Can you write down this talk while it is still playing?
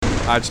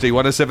HD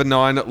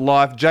 1079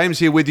 Live. James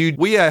here with you.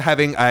 We are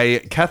having a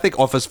Catholic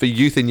Office for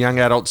Youth and Young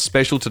Adults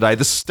special today.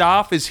 The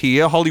staff is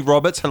here. Holly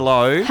Roberts,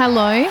 hello.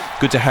 Hello.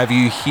 Good to have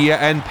you here.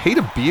 And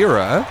Peter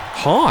Beera,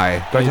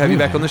 hi. Great to have you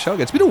back on the show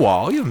again. It's been a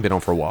while. You haven't been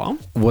on for a while.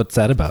 What's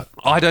that about?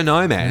 I don't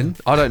know, man.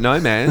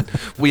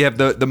 We have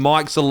the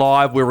mics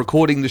alive. We're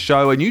recording the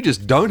show, and you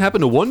just don't happen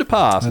to wander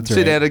past and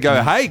sit down and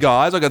go, hey,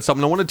 guys, I got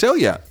something I want to tell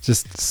you.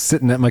 Just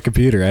sitting at my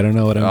computer. I don't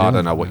know what I'm doing. I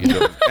don't know what you're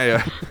doing.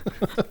 Yeah.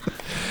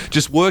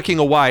 Just working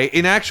away.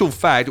 In actual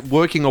fact,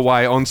 working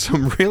away on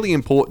some really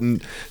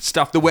important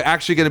stuff that we're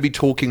actually going to be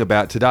talking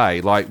about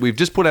today. Like, we've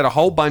just put out a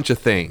whole bunch of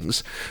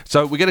things.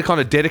 So we're going to kind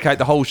of dedicate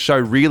the whole show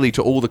really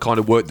to all the kind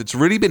of work that's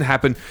really been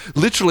happening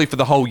literally for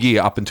the whole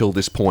year up until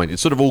this point.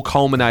 It's sort of all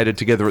culminated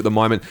together at the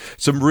moment.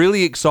 Some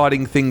really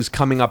exciting things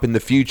coming up in the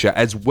future,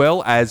 as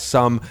well as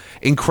some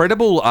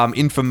incredible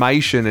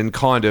information and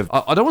kind of,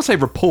 I don't want to say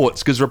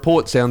reports, because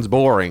report sounds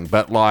boring,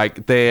 but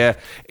like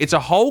it's a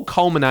whole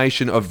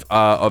culmination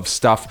of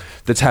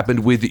stuff that's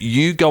happened with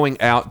you going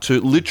out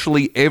to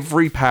literally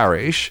every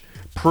parish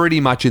pretty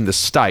much in the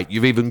state.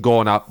 You've even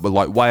gone up,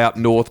 like, way up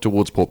north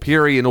towards Port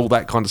Pirie and all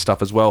that kind of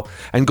stuff as well,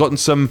 and gotten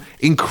some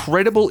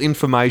incredible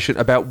information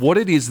about what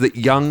it is that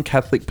young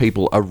Catholic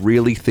people are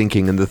really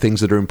thinking and the things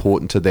that are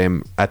important to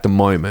them at the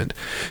moment.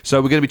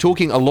 So we're going to be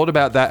talking a lot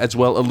about that as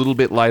well a little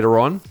bit later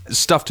on.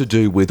 Stuff to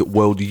do with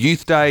World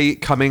Youth Day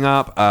coming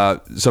up,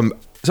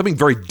 something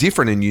very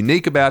different and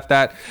unique about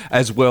that,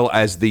 as well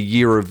as the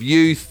Year of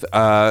Youth,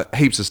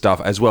 heaps of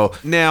stuff as well.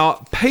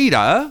 Now,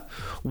 Peter,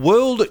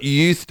 World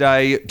Youth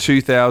Day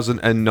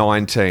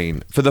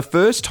 2019. For the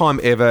first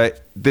time ever,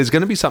 there's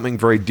going to be something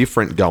very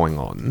different going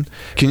on.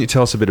 Can you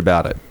tell us a bit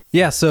about it?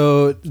 Yeah,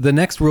 so the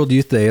next World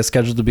Youth Day is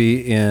scheduled to be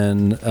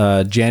in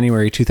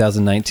January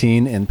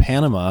 2019 in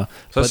Panama.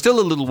 So it's still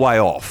a little way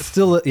off.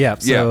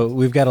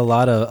 We've got a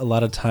lot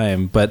of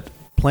time, but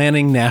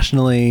planning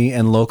nationally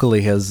and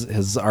locally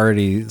has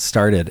already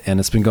started, and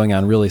it's been going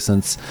on really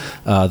since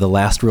the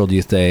last World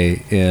Youth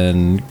Day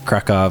in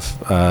Krakow,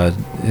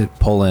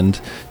 Poland,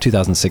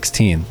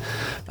 2016.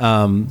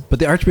 But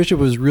the Archbishop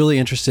was really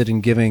interested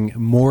in giving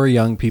more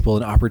young people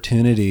an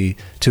opportunity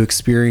to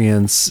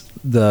experience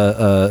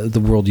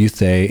the World Youth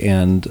Day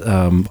and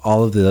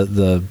all of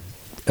the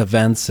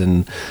events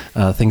and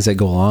things that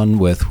go on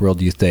with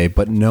World Youth Day,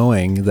 but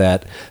knowing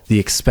that the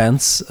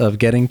expense of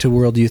getting to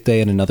World Youth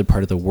Day in another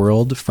part of the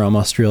world from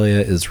Australia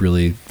is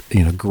really,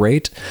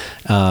 great.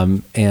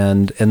 And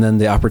then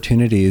the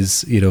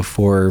opportunities,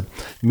 for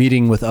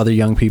meeting with other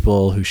young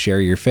people who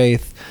share your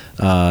faith,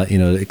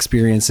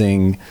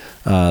 experiencing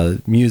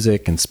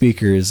music and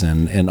speakers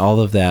and all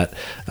of that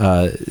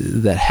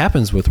that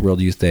happens with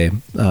World Youth Day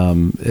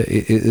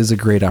is a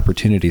great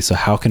opportunity. So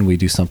how can we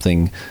do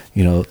something,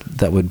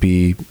 that would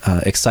be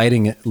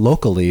exciting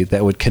locally,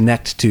 that would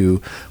connect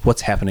to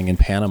what's happening in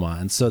Panama?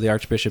 And so the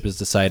Archbishop has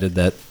decided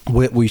that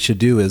what we should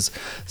do is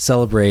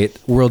celebrate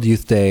World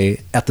Youth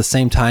Day at the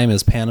same time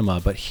as Panama,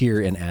 but here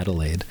in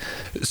Adelaide.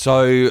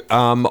 So,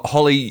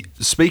 Holly,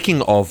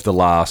 speaking of the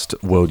last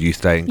World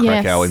Youth Day in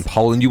Krakow in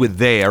Poland, you were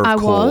there, of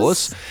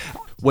course.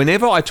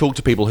 Whenever I talk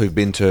to people who've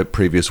been to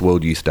previous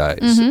World Youth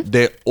Days,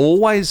 they're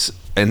always,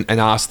 and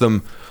ask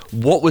them,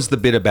 what was the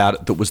bit about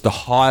it that was the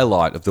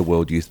highlight of the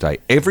World Youth Day?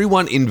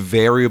 Everyone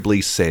invariably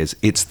says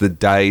it's the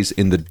days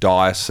in the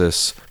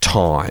diocese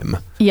time.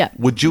 Yeah.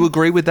 Would you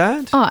agree with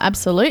that? Oh,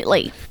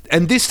 absolutely.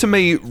 And this to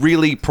me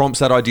really prompts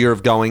that idea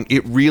of going,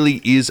 it really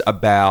is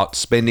about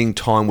spending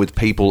time with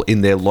people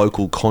in their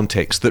local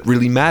context that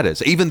really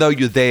matters. Even though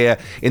you're there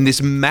in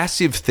this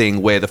massive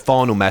thing where the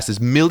final mass, there's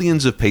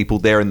millions of people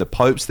there and the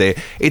Pope's there,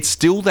 it's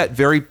still that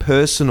very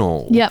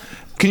personal. Yep.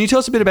 Can you tell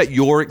us a bit about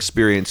your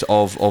experience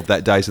of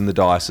that Days in the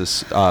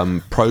Diocese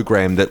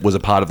program that was a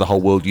part of the whole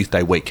World Youth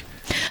Day week?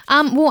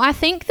 Well, I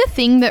think the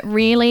thing that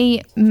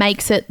really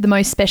makes it the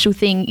most special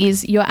thing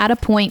is you're at a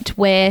point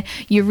where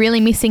you're really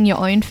missing your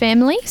own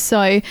family.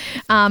 So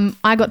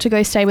I got to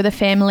go stay with a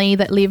family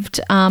that lived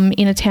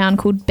in a town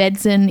called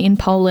Bedzin in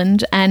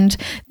Poland, and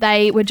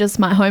they were just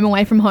my home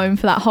away from home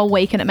for that whole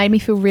week, and it made me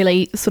feel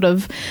really sort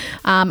of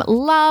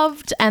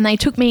loved. And they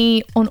took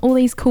me on all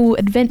these cool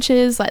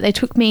adventures. Like, they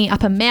took me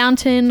up a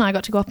mountain. I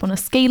got to go up on a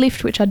ski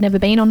lift, which I'd never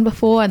been on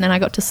before, and then I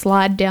got to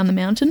slide down the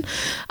mountain.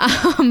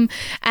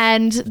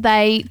 And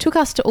they took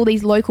us to all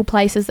these local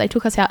places. They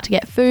took us out to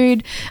get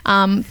food.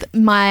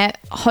 My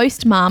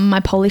host mum,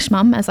 my Polish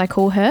mum, as I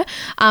call her,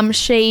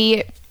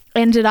 she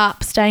ended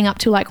up staying up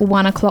till like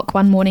 1 o'clock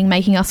one morning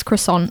making us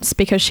croissants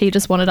because she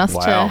just wanted us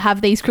to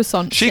have these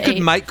croissants. She could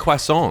make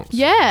croissants.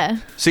 Yeah.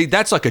 See,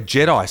 that's like a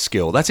Jedi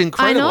skill. That's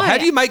incredible. I know. How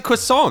do you make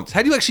croissants?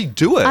 How do you actually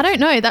do it? I don't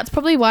know. That's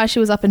probably why she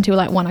was up until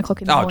like 1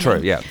 o'clock in the morning. Oh,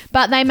 true, yeah.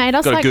 But they made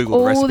us like Google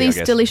the all recipe,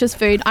 this delicious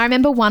food. I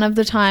remember one of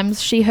the times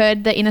she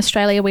heard that in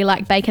Australia we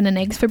like bacon and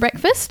eggs for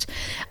breakfast,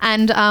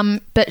 and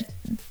but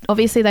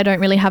obviously they don't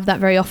really have that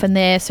very often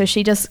there. So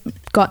she just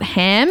got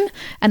ham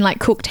and like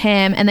cooked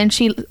ham, and then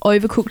she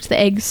overcooked the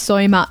eggs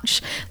so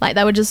much, like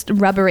they were just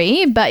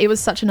rubbery, but it was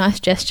such a nice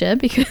gesture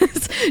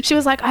because she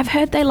was like, I've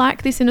heard they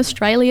like this in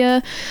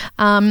Australia.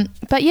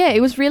 But yeah,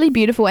 it was really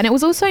beautiful. And it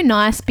was also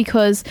nice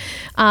because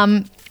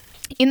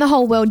in the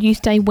whole World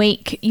Youth Day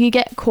week, you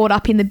get caught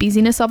up in the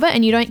busyness of it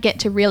and you don't get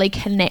to really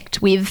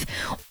connect with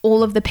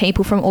all of the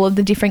people from all of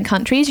the different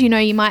countries. You know,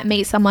 you might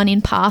meet someone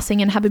in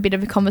passing and have a bit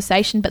of a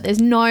conversation, but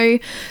there's no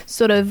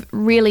sort of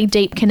really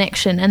deep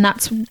connection. And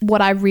that's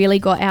what I really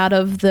got out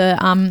of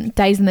the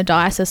days in the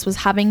diocese, was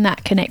having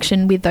that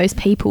connection with those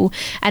people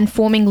and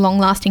forming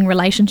long-lasting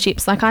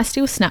relationships. Like I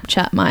still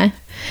Snapchat my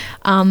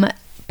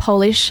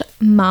Polish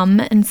mum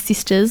and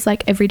sisters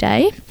like every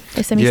day.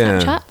 They send me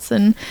Snapchats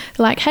and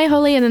like, hey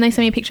Holly, and then they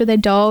send me a picture of their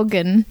dog,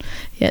 and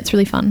yeah, it's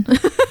really fun.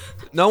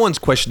 No one's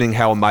questioning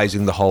how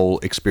amazing the whole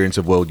experience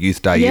of World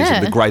Youth Day is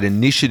and the great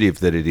initiative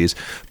that it is.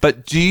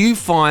 But do you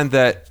find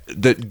that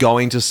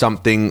going to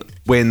something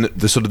when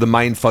the sort of the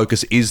main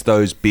focus is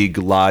those big,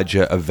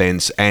 larger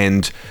events,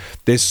 and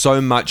there's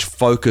so much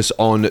focus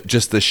on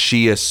just the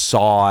sheer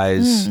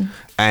size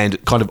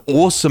and kind of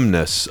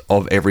awesomeness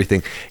of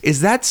everything,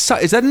 is that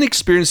an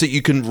experience that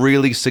you can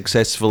really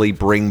successfully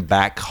bring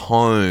back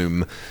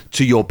home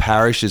to your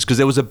parishes? Because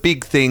there was a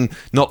big thing,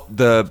 not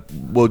the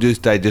World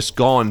Youth Day just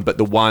gone, but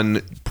the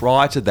one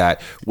prior to that,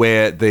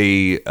 where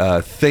the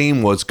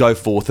theme was "Go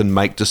forth and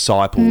make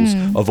disciples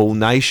of all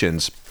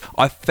nations."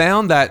 I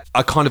found that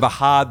a kind of a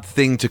hard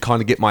thing to kind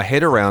of get my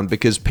head around,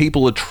 because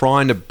people are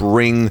trying to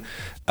bring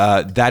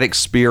that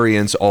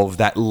experience of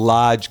that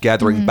large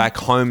gathering back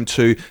home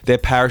to their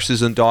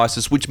parishes and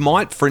dioceses, which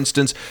might, for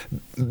instance,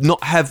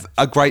 not have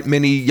a great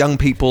many young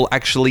people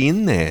actually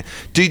in there.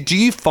 Do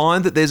you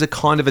find that there's a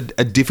kind of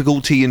a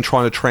difficulty in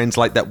trying to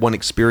translate that one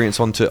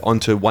experience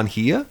onto one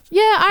here?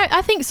 Yeah,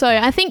 I think so.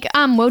 I think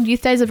World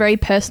Youth Day is a very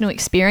personal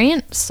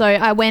experience. So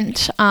I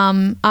went,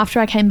 after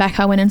I came back,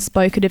 I went and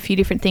spoke at a few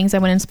different things. I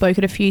went and spoke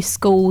at a few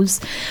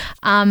schools.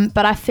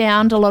 But I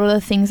found a lot of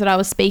the things that I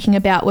was speaking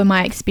about were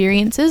my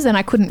experiences, and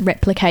I couldn't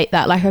replicate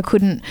that. Like I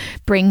couldn't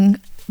bring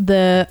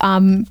the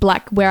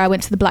where I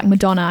went to the Black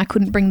Madonna, I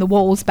couldn't bring the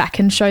walls back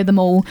and show them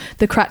all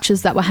the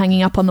crutches that were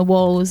hanging up on the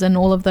walls and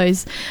all of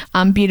those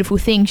beautiful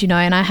things, you know,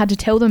 and I had to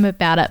tell them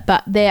about it,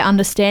 but their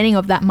understanding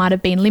of that might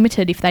have been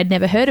limited if they'd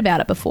never heard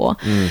about it before.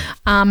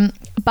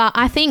 But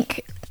I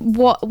think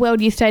what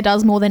World Youth Day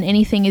does more than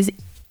anything is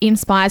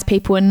inspires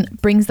people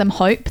and brings them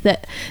hope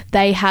that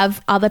they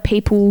have other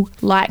people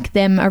like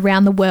them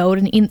around the world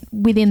and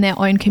within their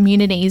own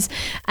communities.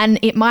 And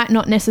it might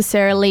not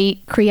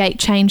necessarily create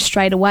change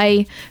straight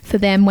away for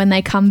them when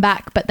they come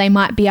back, but they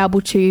might be able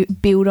to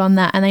build on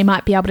that, and they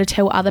might be able to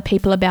tell other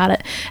people about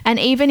it. And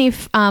even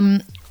if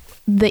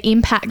the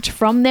impact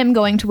from them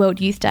going to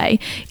World Youth Day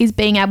is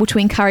being able to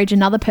encourage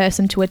another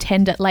person to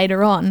attend it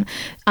later on,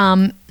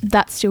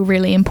 that's still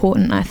really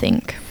important, I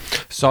think.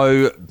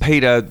 So,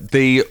 Peter,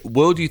 the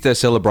World Youth Day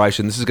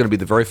celebration, this is going to be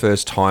the very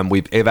first time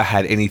we've ever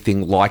had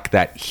anything like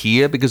that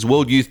here, because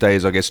World Youth Day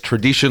is, I guess,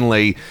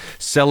 traditionally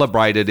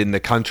celebrated in the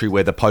country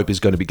where the Pope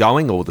is going to be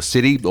going, or the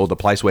city, or the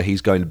place where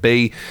he's going to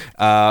be.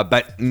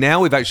 But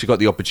now we've actually got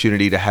the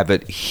opportunity to have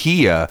it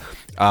here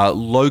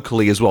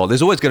locally as well.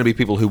 There's always going to be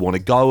people who want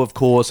to go, of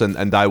course, and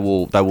they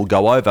will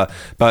go over.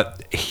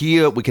 But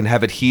here, we can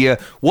have it here.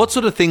 What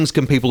sort of things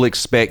can people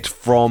expect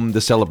from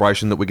the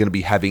celebration that we're going to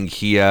be having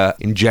here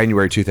in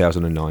January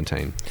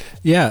 2019?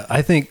 Yeah,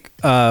 I think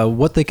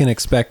what they can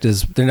expect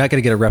is they're not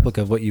going to get a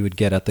replica of what you would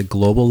get at the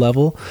global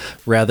level.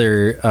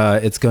 Rather,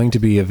 it's going to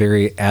be a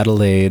very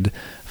Adelaide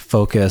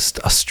focused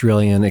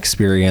Australian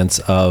experience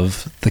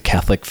of the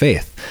Catholic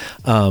faith.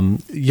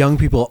 Young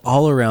people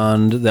all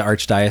around the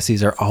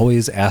Archdiocese are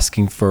always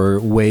asking for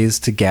ways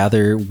to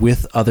gather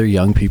with other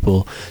young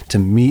people, to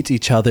meet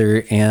each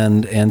other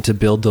and to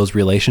build those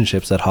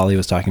relationships that Holly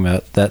was talking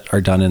about that are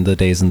done in the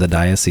days in the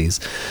diocese.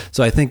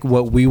 So I think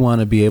what we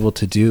want to be able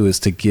to do is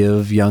to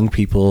give young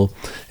people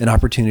an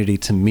opportunity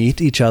to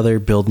meet each other,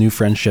 build new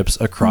friendships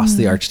across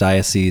the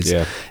Archdiocese.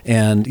 Yeah.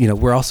 And, you know,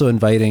 we're also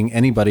inviting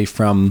anybody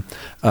from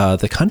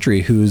the country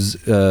who's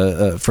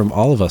from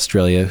all of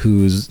Australia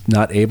who's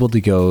not able to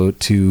go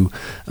to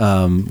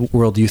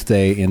World Youth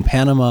Day in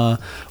Panama,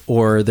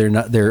 or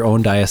their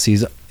own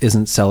diocese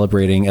isn't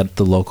celebrating at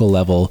the local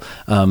level,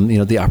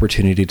 the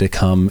opportunity to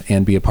come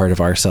and be a part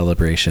of our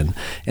celebration.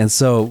 And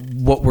so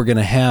what we're going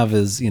to have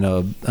is,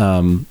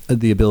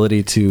 the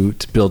ability to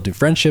build new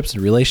friendships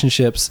and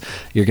relationships.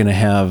 You're going to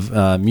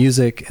have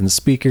music and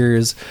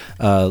speakers,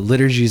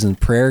 liturgies and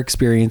prayer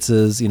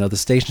experiences. The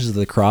Stations of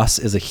the Cross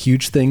is a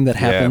huge thing that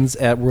happens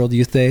at World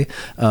Youth Day.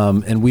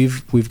 And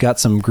we've got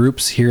some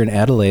groups here in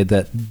Adelaide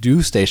that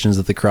do Stations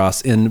of the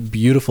Cross in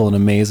beautiful and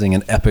amazing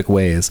and epic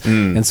ways.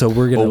 And so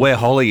we're going to... Well, where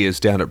Holly is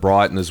down at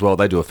Brighton as well,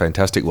 they do a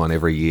fantastic one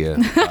every year.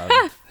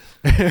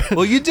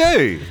 Well, you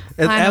do.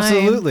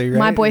 Absolutely, right?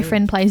 My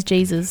boyfriend plays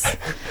Jesus.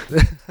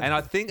 And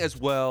I think as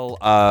well,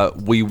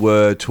 we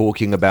were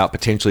talking about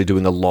potentially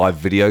doing a live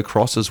video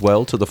cross as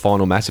well to the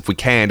final mass if we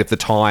can, if the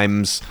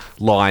times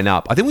line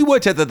up. I think we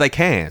worked out that they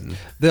can.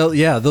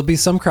 There'll be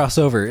some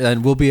crossover,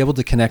 and we'll be able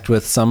to connect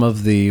with some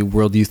of the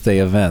World Youth Day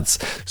events.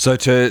 So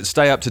to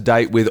stay up to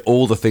date with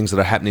all the things that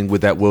are happening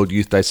with that World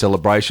Youth Day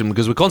celebration,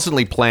 because we're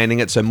constantly planning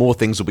it, so more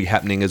things will be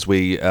happening as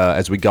we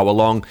go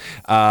along.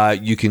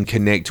 You can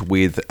connect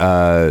with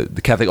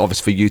the Catholic Office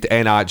for Youth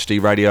and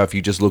RHD Radio if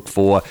you just look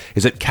for,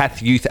 is it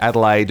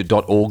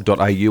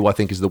cathyouthadelaide.org.au, I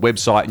think is the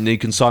website, and you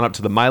can sign up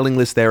to the mailing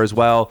list there as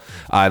well.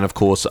 And of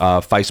course,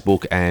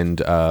 Facebook and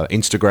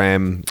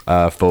Instagram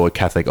for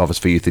Catholic Office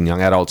for Youth and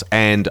Young Adults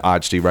and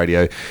RHD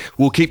Radio.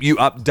 We'll keep you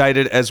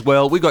updated as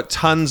well. We've got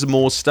tons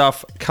more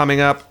stuff coming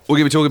up. We're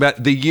going to be talking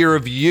about the Year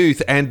of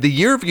Youth and the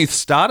Year of Youth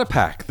starter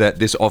pack that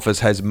this office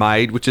has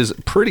made, which is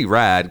pretty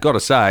rad, got to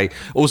say.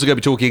 Also going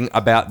to be talking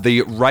about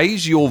the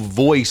Raise Your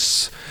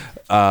Voice,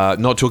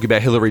 not talking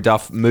about Hilary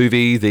Duff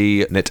movie,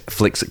 the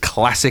Netflix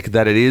classic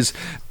that it is.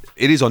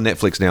 It is on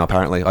Netflix now,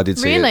 apparently. I did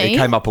see it. It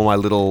came up on my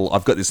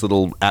I've got this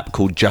little app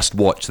called Just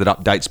Watch that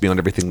updates me on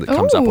everything that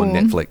comes up on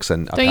Netflix.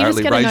 And don't apparently you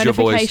just get Raise a Your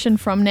Voice. notification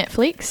from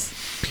Netflix?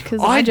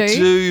 Because I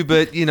do,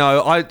 but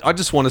I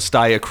just want to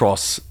stay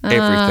across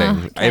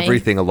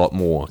everything a lot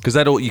more, because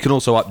that you can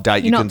also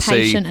update. You're not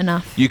patient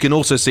enough. You can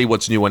also see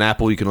what's new on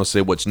Apple. You can also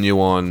see what's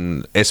new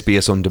on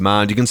SBS On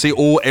Demand. You can see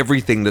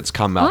everything that's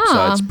come up.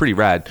 So it's pretty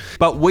rad.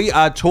 But we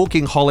are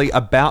talking, Holly,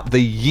 about the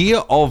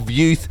Year of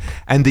Youth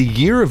and the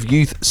Year of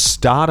Youth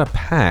starter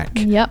pack.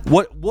 Yep.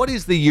 What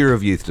is the Year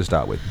of Youth to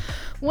start with?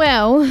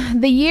 Well,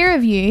 the Year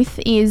of Youth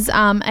is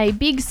a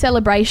big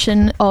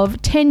celebration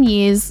of 10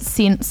 years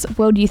since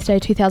World Youth Day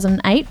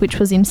 2008, which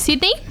was in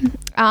Sydney.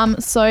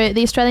 So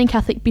the Australian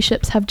Catholic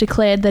bishops have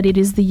declared that it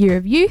is the Year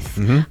of Youth.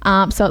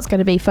 Mm-hmm. So it's going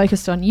to be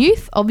focused on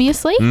youth,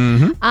 obviously.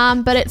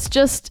 Mm-hmm. But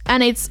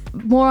it's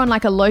more on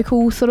like a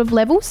local sort of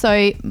level.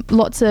 So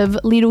lots of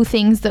little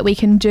things that we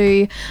can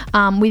do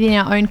within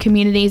our own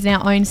communities, in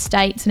our own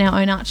states, in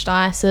our own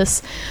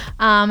archdiocese.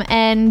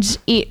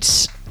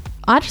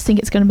 I just think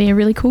it's going to be a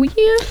really cool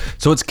year.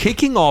 So it's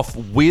kicking off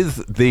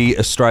with the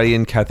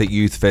Australian Catholic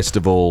Youth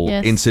Festival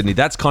in Sydney.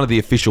 That's kind of the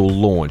official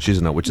launch,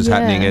 isn't it? Which is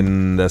happening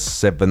in the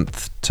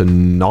 7th to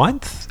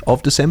 9th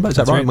of December. Is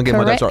that right? I'm getting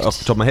my dates right off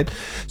the top of my head.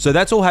 So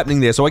that's all happening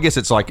there. So I guess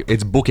it's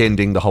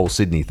bookending the whole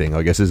Sydney thing,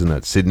 I guess, isn't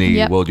it?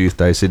 Sydney World Youth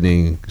Day,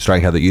 Sydney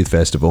Australian Catholic Youth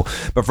Festival.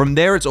 But from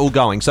there, it's all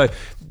going. So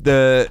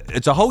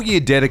it's a whole year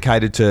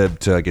dedicated to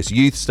I guess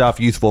youth stuff,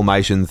 youth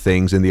formation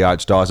things in the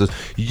Archdiocese.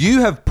 You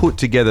have put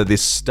together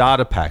this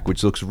starter pack,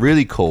 which looks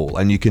really cool,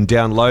 and you can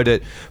download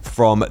it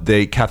from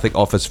the Catholic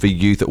Office for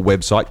Youth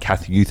website,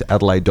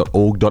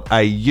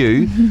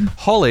 cathyouthadelaide.org.au.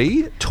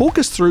 Holly, talk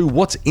us through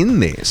what's in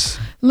this.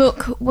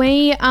 Look,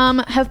 we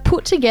have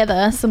put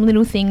together some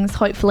little things,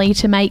 hopefully,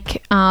 to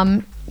make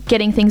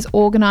getting things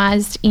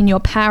organised in your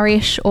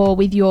parish or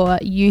with your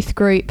youth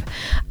group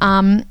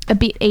a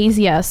bit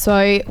easier.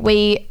 So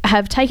we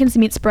have taken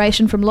some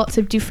inspiration from lots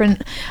of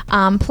different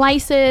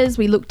places.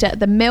 We looked at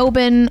the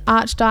Melbourne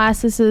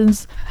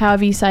Archdioceses,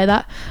 however you say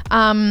that.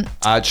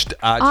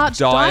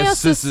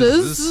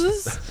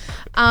 Archdioceses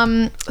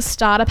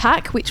starter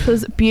pack, which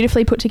was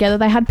beautifully put together.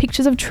 They had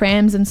pictures of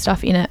trams and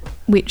stuff in it,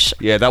 which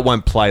that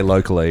won't play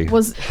locally.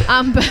 Was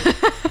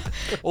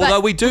although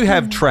we do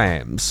have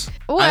trams,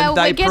 well, and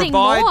they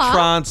provide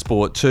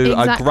transport to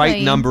a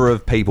great number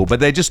of people,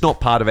 but they're just not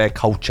part of our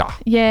culture.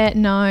 Yeah,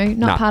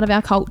 not part of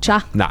our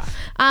culture. No.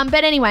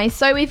 But anyway,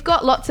 so we've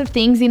got lots of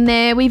things in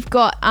there. We've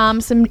got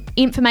some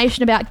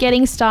information about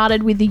getting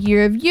started with the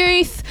Year of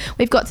Youth.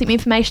 We've got some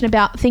information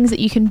about things that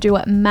you can do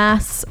at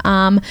Mass.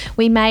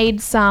 We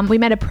made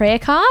a prayer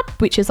card,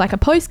 which is like a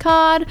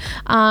postcard.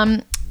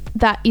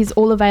 That is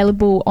all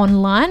available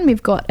online.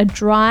 We've got a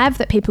drive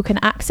that people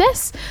can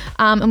access,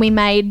 and we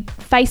made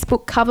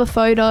Facebook cover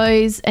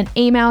photos, an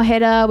email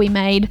header, we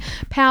made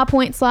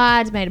PowerPoint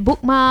slides, made a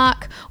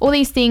bookmark, all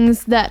these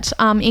things that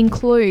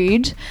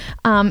include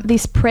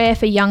this prayer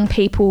for young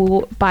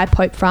people by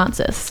Pope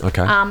Francis.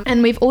 Okay.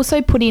 And we've also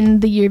put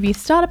in the Year of Youth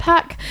starter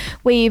pack.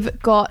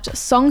 We've got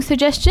song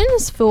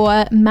suggestions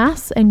for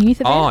Mass and youth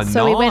events. Oh,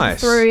 so we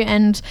went through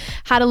and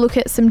had a look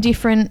at some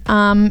different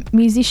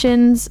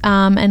musicians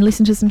and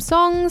listened to some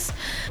songs.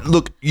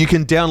 Look, you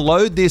can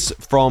download this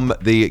from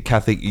the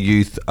Catholic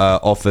Youth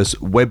Office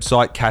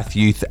website,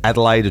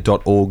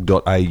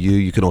 cathyouthadelaide.org.au.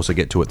 You can also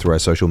get to it through our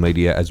social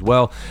media as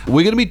well.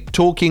 We're going to be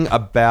talking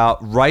about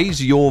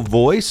Raise Your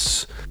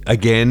Voice.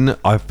 Again,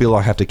 I feel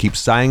I have to keep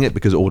saying it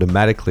because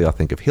automatically I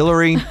think of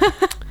Hilary.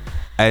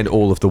 And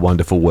all of the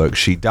wonderful work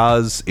she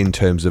does in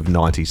terms of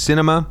 90s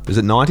cinema. Is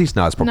it 90s?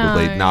 No, it's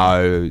probably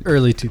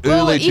early 2000s.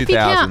 Well, if you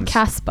count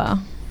Casper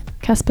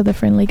the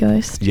Friendly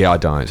Ghost. Yeah, I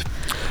don't.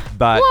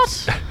 But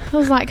what? It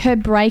was like her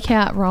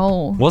breakout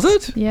role. Was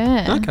it?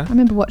 Yeah. Okay. I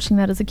remember watching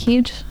that as a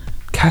kid.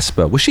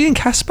 Casper. Was she in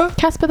Casper?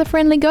 Casper the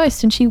Friendly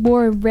Ghost, and she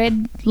wore a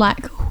red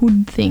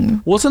hood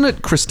thing. Wasn't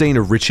it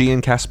Christina Ricci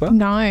in Casper?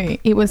 No,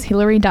 it was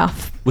Hilary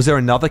Duff. Was there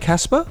another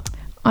Casper?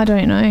 I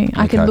don't know.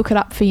 I Okay. can look it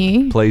up for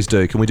you. Please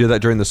do. Can we do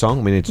that during the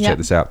song? We need to Yep. check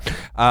this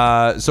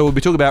out. So we'll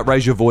be talking about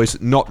Raise Your Voice,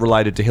 not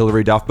related to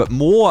Hilary Duff, but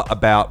more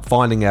about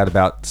finding out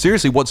about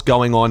seriously what's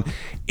going on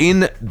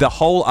in the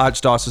whole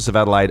Archdiocese of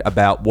Adelaide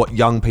about what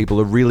young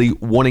people are really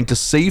wanting to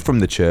see from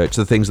the church,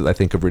 the things that they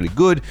think are really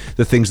good,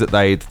 the things that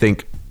they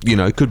think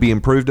could be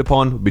improved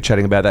upon. We'll be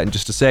chatting about that in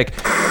just a sec.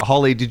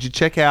 Holly, did you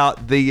check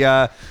out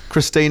the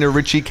Christina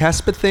Ritchie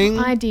Casper thing?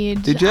 I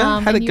did. Did you?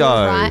 How'd and it you go?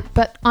 were right,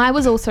 but I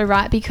was also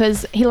right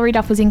because Hilary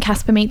Duff was in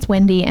Casper Meets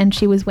Wendy and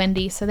she was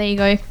Wendy. So there you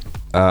go.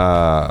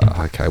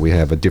 Okay, we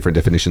have different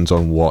definitions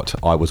on what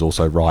I was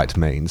also right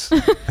means.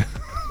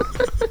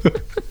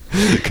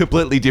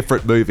 Completely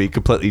different movie,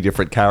 completely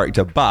different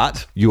character,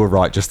 but you were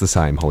right just the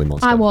same, Holly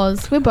Monster. I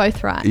was. We're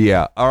both right.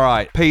 Yeah. All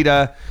right,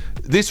 Peter,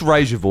 this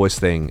Raise Your Voice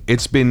thing,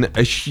 it's been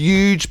a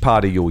huge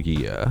part of your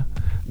year.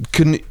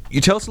 Can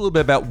you tell us a little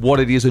bit about what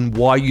it is and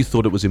why you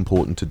thought it was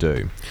important to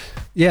do?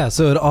 Yeah,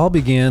 so it all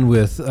began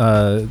with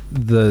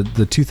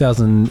the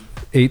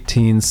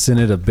 2018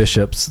 Synod of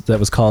Bishops that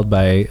was called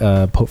by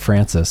Pope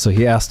Francis. So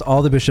he asked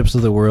all the bishops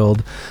of the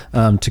world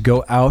to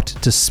go out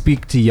to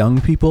speak to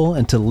young people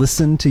and to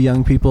listen to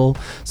young people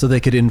so they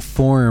could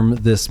inform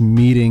this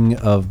meeting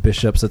of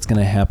bishops that's going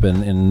to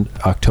happen in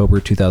October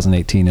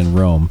 2018 in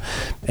Rome.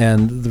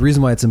 And the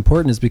reason why it's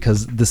important is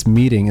because this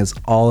meeting is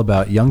all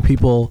about young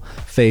people,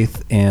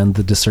 faith, and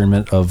the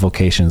discernment of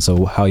vocation.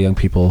 So how young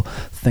people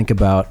think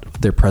about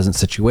their present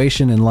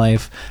situation in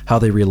life, how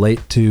they relate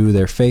to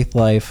their faith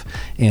life,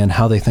 and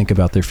how they think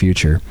about their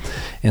future.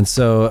 And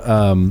so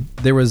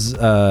there was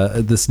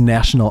this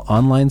national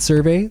online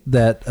survey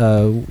that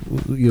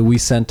we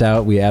sent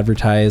out, we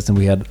advertised, and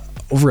we had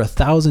over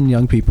 1,000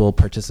 young people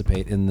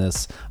participate in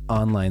this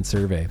online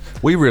survey.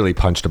 We really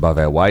punched above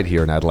our weight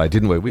here in Adelaide,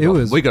 didn't we?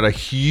 We got a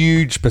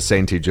huge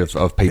percentage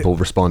of people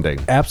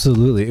responding.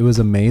 Absolutely. It was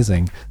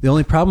amazing. The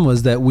only problem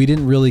was that we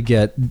didn't really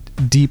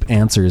get deep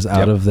answers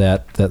out of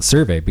that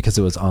survey because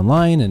it was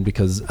online and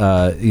because,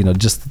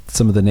 just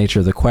some of the nature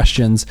of the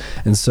questions.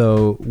 And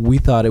so we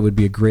thought it would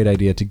be a great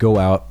idea to go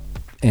out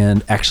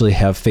and actually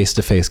have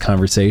face-to-face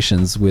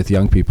conversations with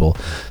young people.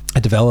 I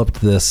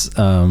developed this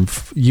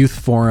youth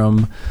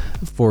forum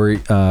for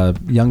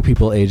young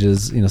people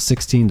ages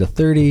 16 to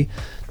 30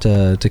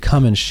 to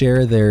come and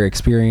share their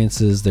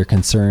experiences, their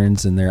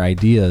concerns, and their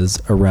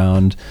ideas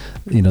around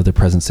their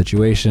present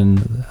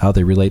situation, how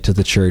they relate to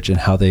the church, and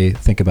how they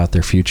think about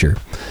their future.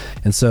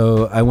 And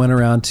so I went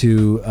around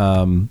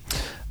to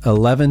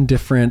 11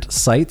 different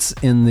sites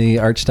in the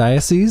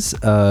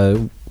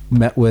Archdiocese,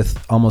 met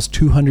with almost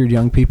 200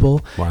 young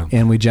people. Wow.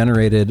 And we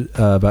generated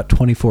about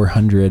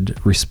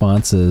 2,400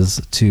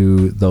 responses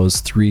to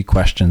those 3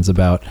 questions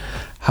about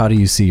how do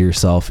you see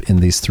yourself in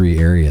these 3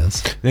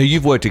 areas. Now,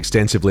 you've worked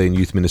extensively in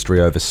youth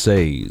ministry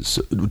overseas.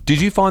 Did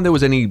you find there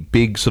was any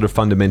big sort of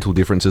fundamental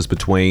differences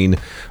between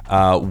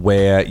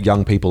where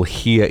young people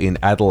here in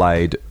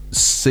Adelaide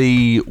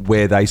see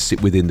where they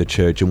sit within the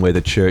church and where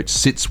the church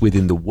sits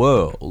within the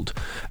world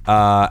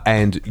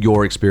and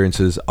your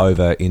experiences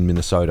over in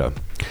Minnesota?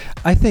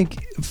 I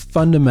think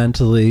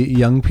fundamentally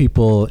young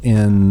people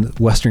in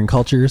Western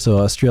culture, so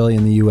Australia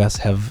and the US,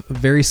 have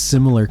very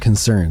similar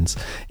concerns,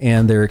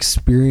 and their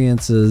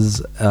experiences,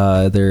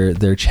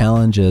 their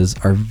challenges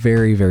are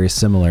very, very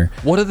similar.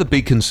 What are the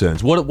big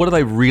concerns? What are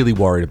they really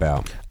worried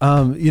about?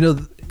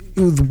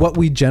 What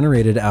we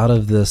generated out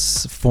of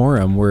this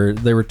forum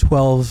there were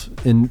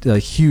 12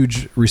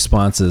 huge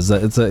responses.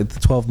 It's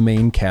 12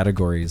 main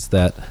categories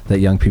that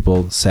young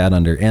people sat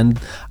under, and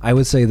I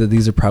would say that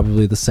these are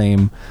probably the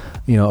same,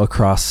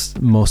 across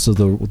most of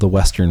the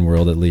Western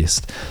world at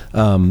least.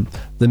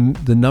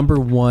 The number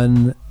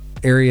one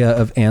area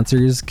of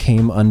answers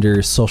came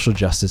under social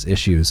justice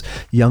issues.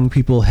 Young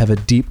people have a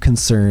deep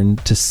concern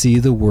to see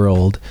the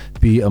world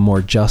be a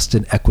more just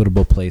and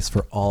equitable place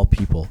for all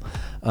people.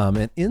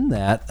 And in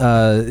that,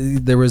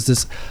 there was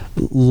this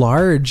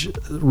large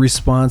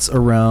response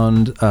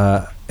around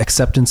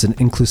acceptance and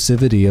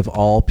inclusivity of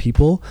all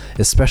people,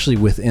 especially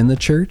within the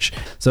church.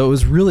 So it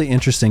was really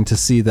interesting to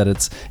see that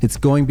it's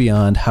going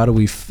beyond how do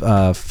we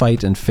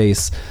fight and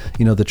face,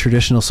 the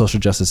traditional social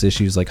justice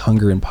issues like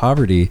hunger and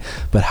poverty,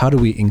 but how do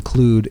we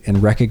include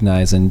and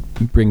recognize and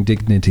bring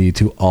dignity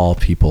to all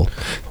people.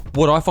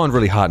 What I find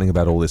really heartening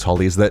about all this,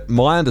 Holly, is that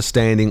my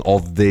understanding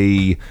of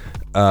the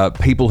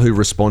people who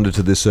responded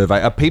to this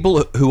survey are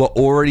people who are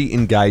already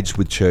engaged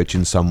with church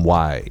in some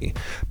way,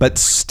 but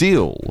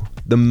still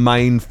the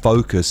main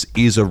focus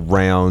is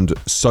around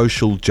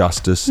social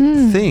justice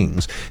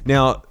things.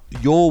 Now,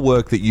 your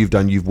work that you've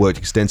done, you've worked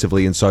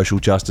extensively in social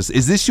justice.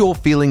 Is this your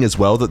feeling as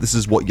well, that this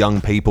is what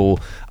young people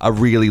are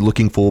really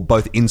looking for,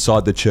 both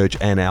inside the church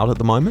and out at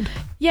the moment?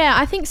 Yeah,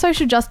 I think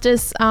social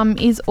justice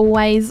is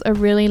always a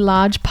really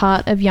large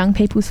part of young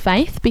people's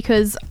faith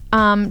because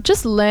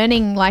just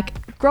learning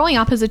growing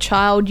up as a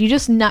child, you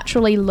just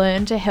naturally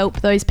learn to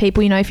help those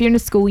people. You know, if you're in a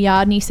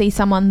schoolyard and you see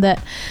someone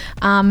that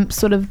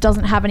sort of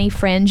doesn't have any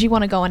friends, you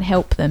want to go and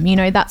help them, you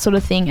know, that sort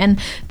of thing. And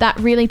that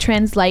really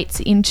translates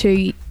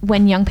into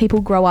when young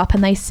people grow up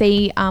and they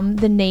see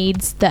the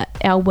needs that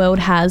our world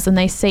has, and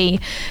they see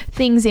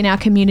things in our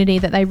community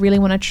that they really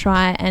want to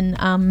try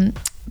and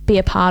be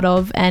a part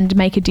of and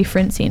make a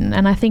difference in.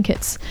 And I think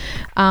it's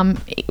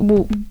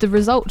the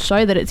results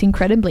show that it's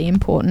incredibly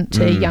important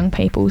to young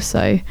people.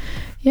 So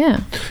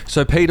yeah.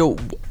 So Peter,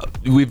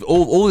 we've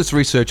all this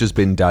research has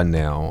been done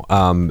now,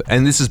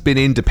 and this has been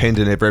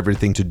independent of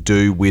everything to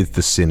do with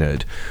the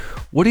synod.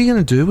 What are you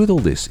going to do with all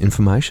this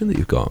information that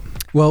you've got?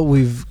 Well,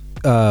 we've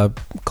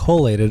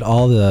collated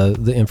all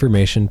the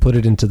information, put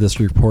it into this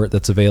report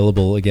that's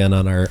available again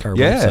on our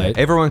website.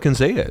 Everyone can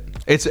see it.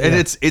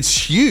 And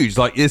it's huge.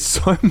 Like, there's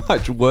so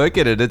much work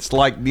in it. It's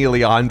like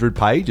nearly 100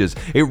 pages.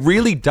 It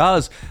really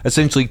does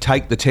essentially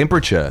take the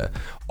temperature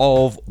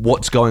of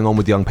what's going on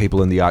with young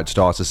people in the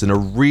Archdiocese in a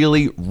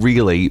really,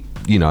 really,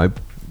 you know,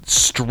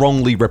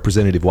 strongly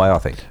representative way, I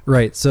think.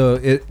 Right. So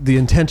the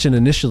intention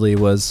initially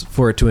was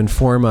for it to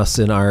inform us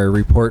in our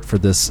report for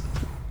this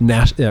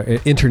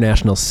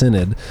international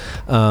synod,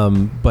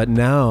 but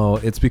now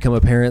it's become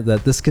apparent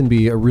that this can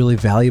be a really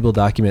valuable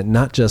document,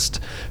 not just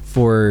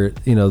for,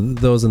 you know,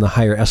 those in the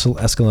higher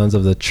echelons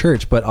of the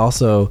church, but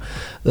also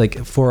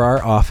like for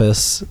our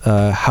office.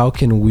 How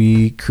can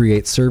we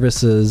create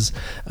services,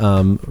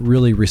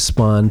 really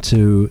respond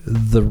to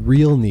the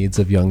real needs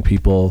of young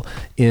people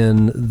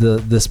in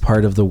this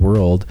part of the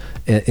world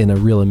in a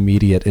real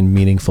immediate and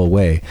meaningful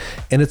way?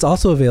 And it's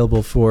also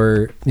available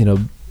for, you know,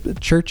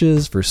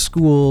 churches, for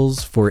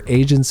schools, for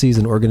agencies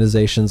and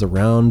organizations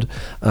around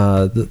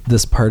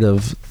this part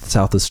of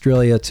South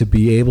Australia to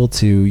be able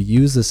to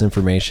use this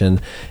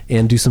information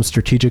and do some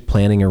strategic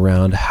planning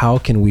around how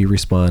can we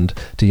respond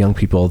to young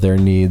people, their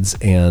needs,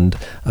 and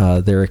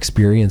their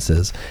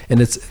experiences.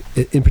 And it's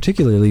in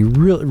particularly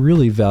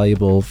really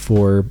valuable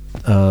for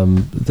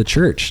the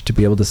church to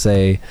be able to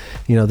say,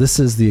 you know, this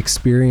is the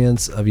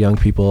experience of young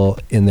people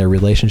in their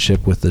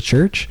relationship with the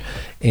church,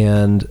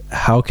 and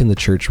how can the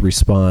church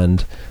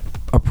respond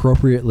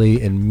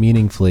appropriately and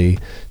meaningfully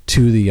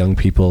to the young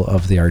people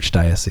of the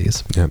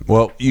Archdiocese. Yeah.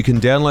 Well, you can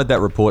download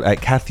that report at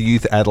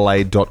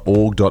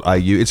catholyouthadelaide.org.au.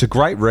 It's a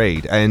great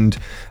read and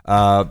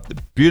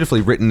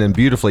beautifully written and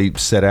beautifully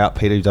set out.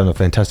 Peter, you've done a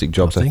fantastic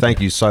job. So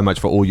thank you so much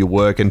for all your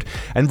work and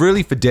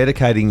really for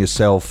dedicating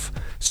yourself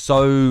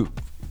so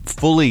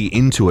fully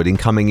into it in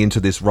coming into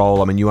this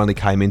role. I mean, you only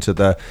came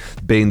into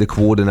being the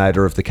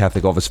coordinator of the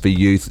Catholic Office for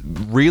Youth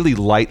really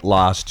late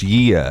last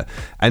year,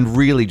 and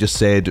really just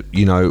said,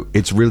 you know,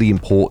 it's really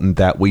important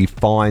that we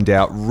find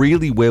out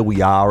really where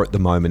we are at the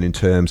moment in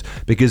terms,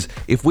 because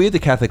if we're the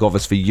Catholic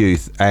Office for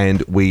Youth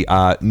and we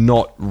are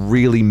not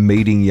really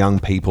meeting young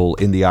people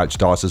in the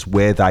Archdiocese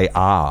where they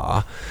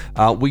are,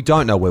 we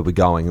don't know where we're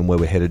going and where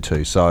we're headed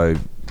to. So,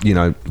 you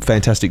know,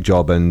 fantastic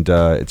job, and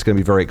it's going to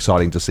be very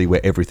exciting to see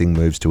where everything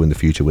moves to in the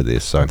future with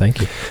this. So,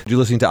 thank you. You're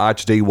listening to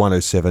ArchD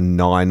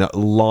 107.9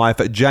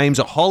 Live. James,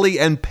 Holly,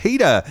 and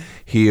Peter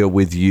here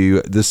with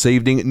you this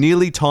evening.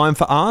 Nearly time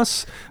for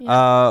us.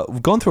 Yeah.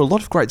 We've gone through a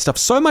lot of great stuff.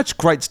 So much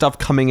great stuff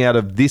coming out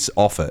of this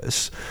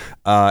office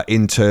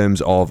in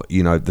terms of,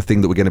 you know, the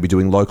thing that we're going to be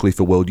doing locally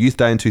for World Youth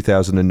Day in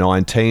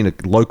 2019, a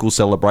local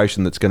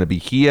celebration that's going to be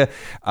here.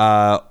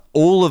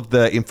 All of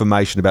the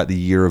information about the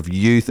Year of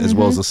Youth, as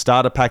well as the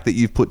starter pack that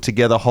you've put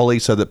together, Holly,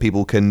 so that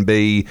people can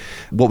be,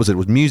 what was it? It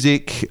was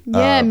music,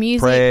 music,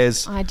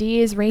 prayers,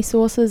 ideas,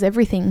 resources,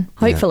 everything,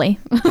 hopefully.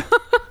 Yeah.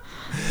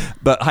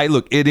 But hey,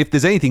 look, if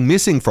there's anything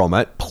missing from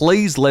it,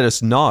 please let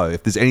us know.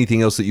 If there's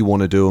anything else that you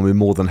want to do, and we're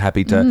more than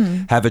happy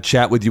to have a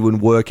chat with you and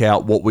work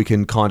out what we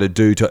can kind of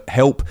do to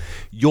help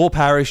your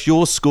parish,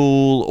 your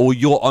school, or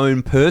your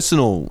own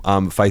personal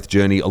faith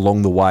journey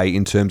along the way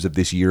in terms of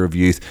this Year of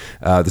Youth.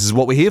 This is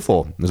what we're here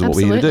for. This is what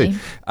we're here to do.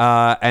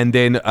 And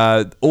then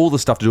all the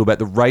stuff to do about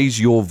the Raise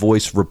Your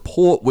Voice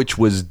report, which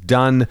was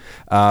done.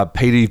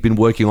 Peter, you've been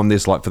working on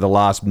this like for the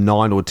last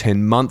 9 or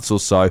 10 months or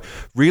so,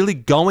 really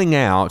going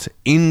out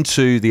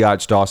into the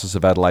Archdiocese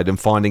of Adelaide and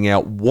finding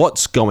out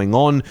what's going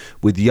on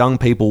with young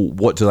people.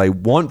 What do they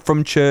want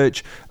from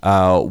church?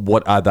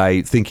 What are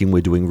they thinking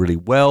we're doing really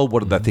well?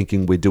 What are they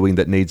thinking we're doing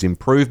that needs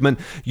improvement?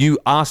 You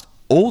asked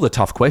all the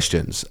tough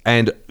questions,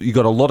 and you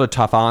got a lot of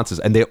tough answers,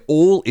 and they're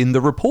all in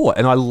the report.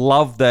 And I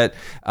love that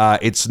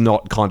it's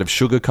not kind of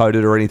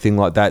sugar-coated or anything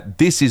like that.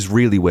 This is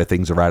really where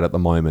things are at the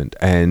moment,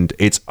 and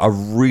it's a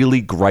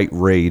really great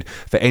read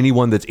for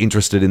anyone that's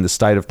interested in the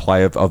state of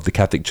play of the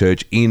Catholic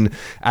Church in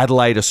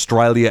Adelaide,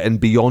 Australia, and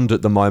beyond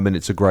at the moment.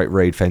 It's a great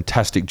read.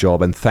 Fantastic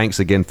job, and thanks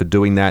again for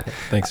doing that.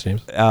 Thanks,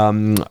 James.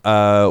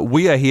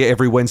 We are here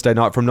every Wednesday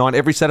night from 9,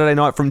 every Saturday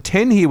night from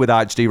 10 here with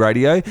ArchD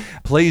Radio.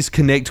 Please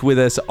connect with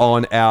us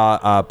on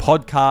our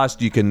podcast.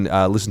 You can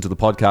listen to the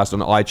podcast on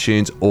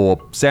iTunes or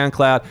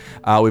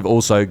SoundCloud. We've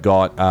also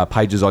got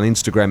pages on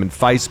Instagram and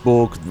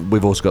Facebook.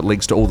 We've also got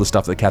links to all the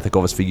stuff that the Catholic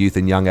Office for Youth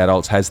and Young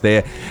Adults has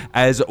there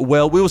as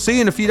well. We will see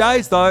you in a few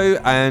days, though,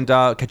 and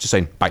catch you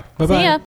soon. Bye. Bye-bye. See ya.